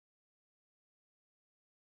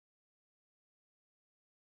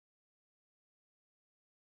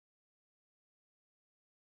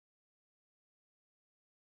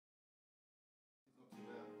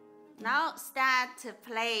Now start to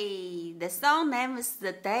play. The song name is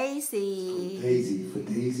the Daisy. Daisy for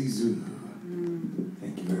Daisy Zhou.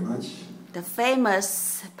 Thank you very much. The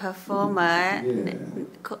famous performer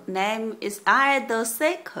name is Aldo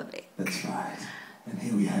Cirkovic. That's right. And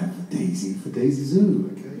here we have Daisy for Daisy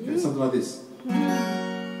Zhou. Okay, something like this.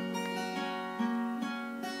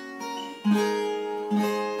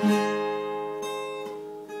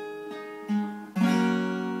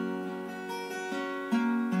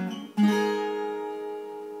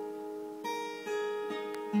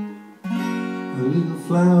 A little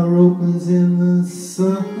flower opens in the sunshine,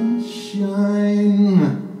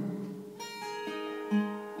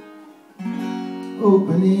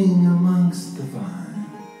 opening amongst the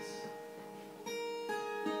vines.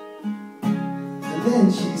 And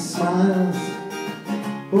then she smiles,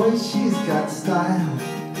 boy, she's got style,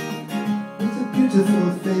 with a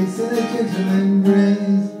beautiful face and a gentle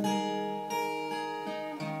embrace.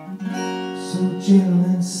 So gentle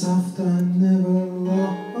and soft, I'm never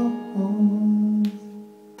lost.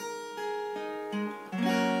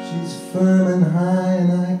 She's firm and high,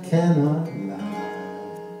 and I cannot lie.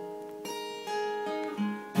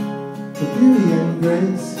 The beauty and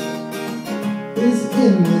grace is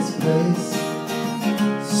in this place,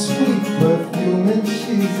 sweet perfume, and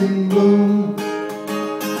she's in bloom.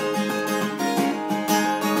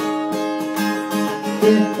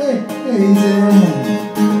 Daisy,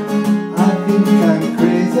 I think I'm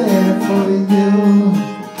crazy for you.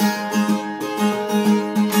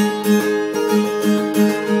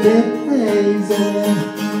 Daisy,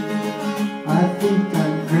 I think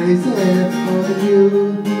I'm crazy for you.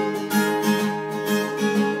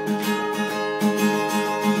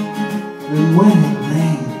 And when it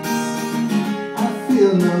rains, I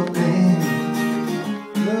feel no pain,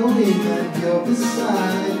 knowing that you're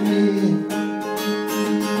beside me.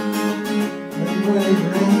 And when it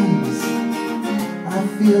rains, I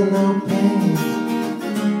feel no pain,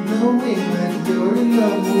 knowing that you're in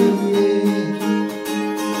love with me.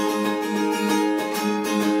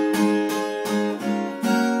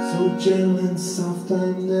 So gentle and soft,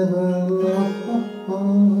 I'm never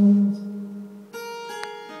lost.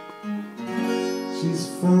 She's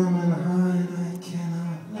firm and high, and I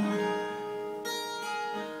cannot lie.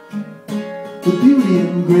 The beauty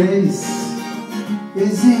and grace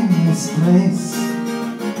is in this place,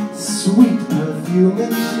 sweet perfume,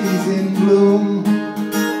 and she's in bloom.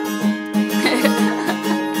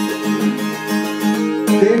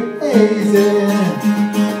 Daisy,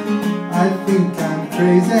 I think I'm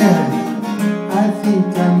crazy. I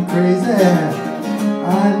think I'm crazy.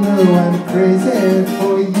 I know I'm crazy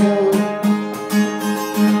for you.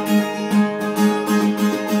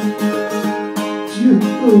 You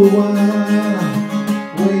are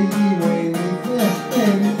way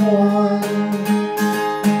within one.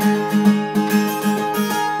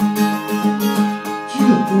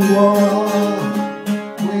 You are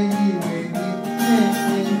way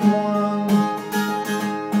within one.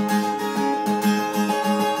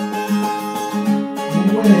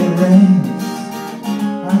 When it rains,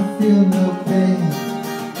 I feel no pain,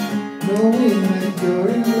 knowing that you're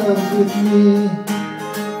in love with me.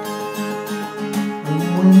 And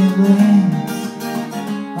when it rains,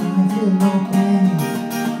 I feel no pain.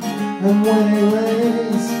 And when it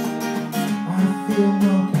rains, I feel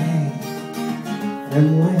no pain. And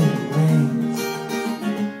when it rains,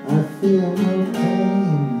 I feel no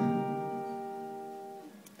pain,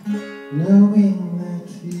 knowing that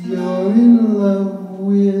you're in love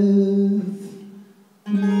with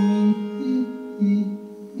me.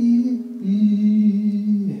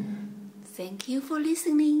 Thank you for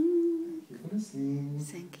listening. Thank you for listening.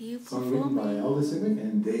 Thank you for Song written by performing. Aldo Cirkovic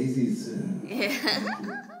and Daisy Zhou.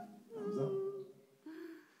 Yeah.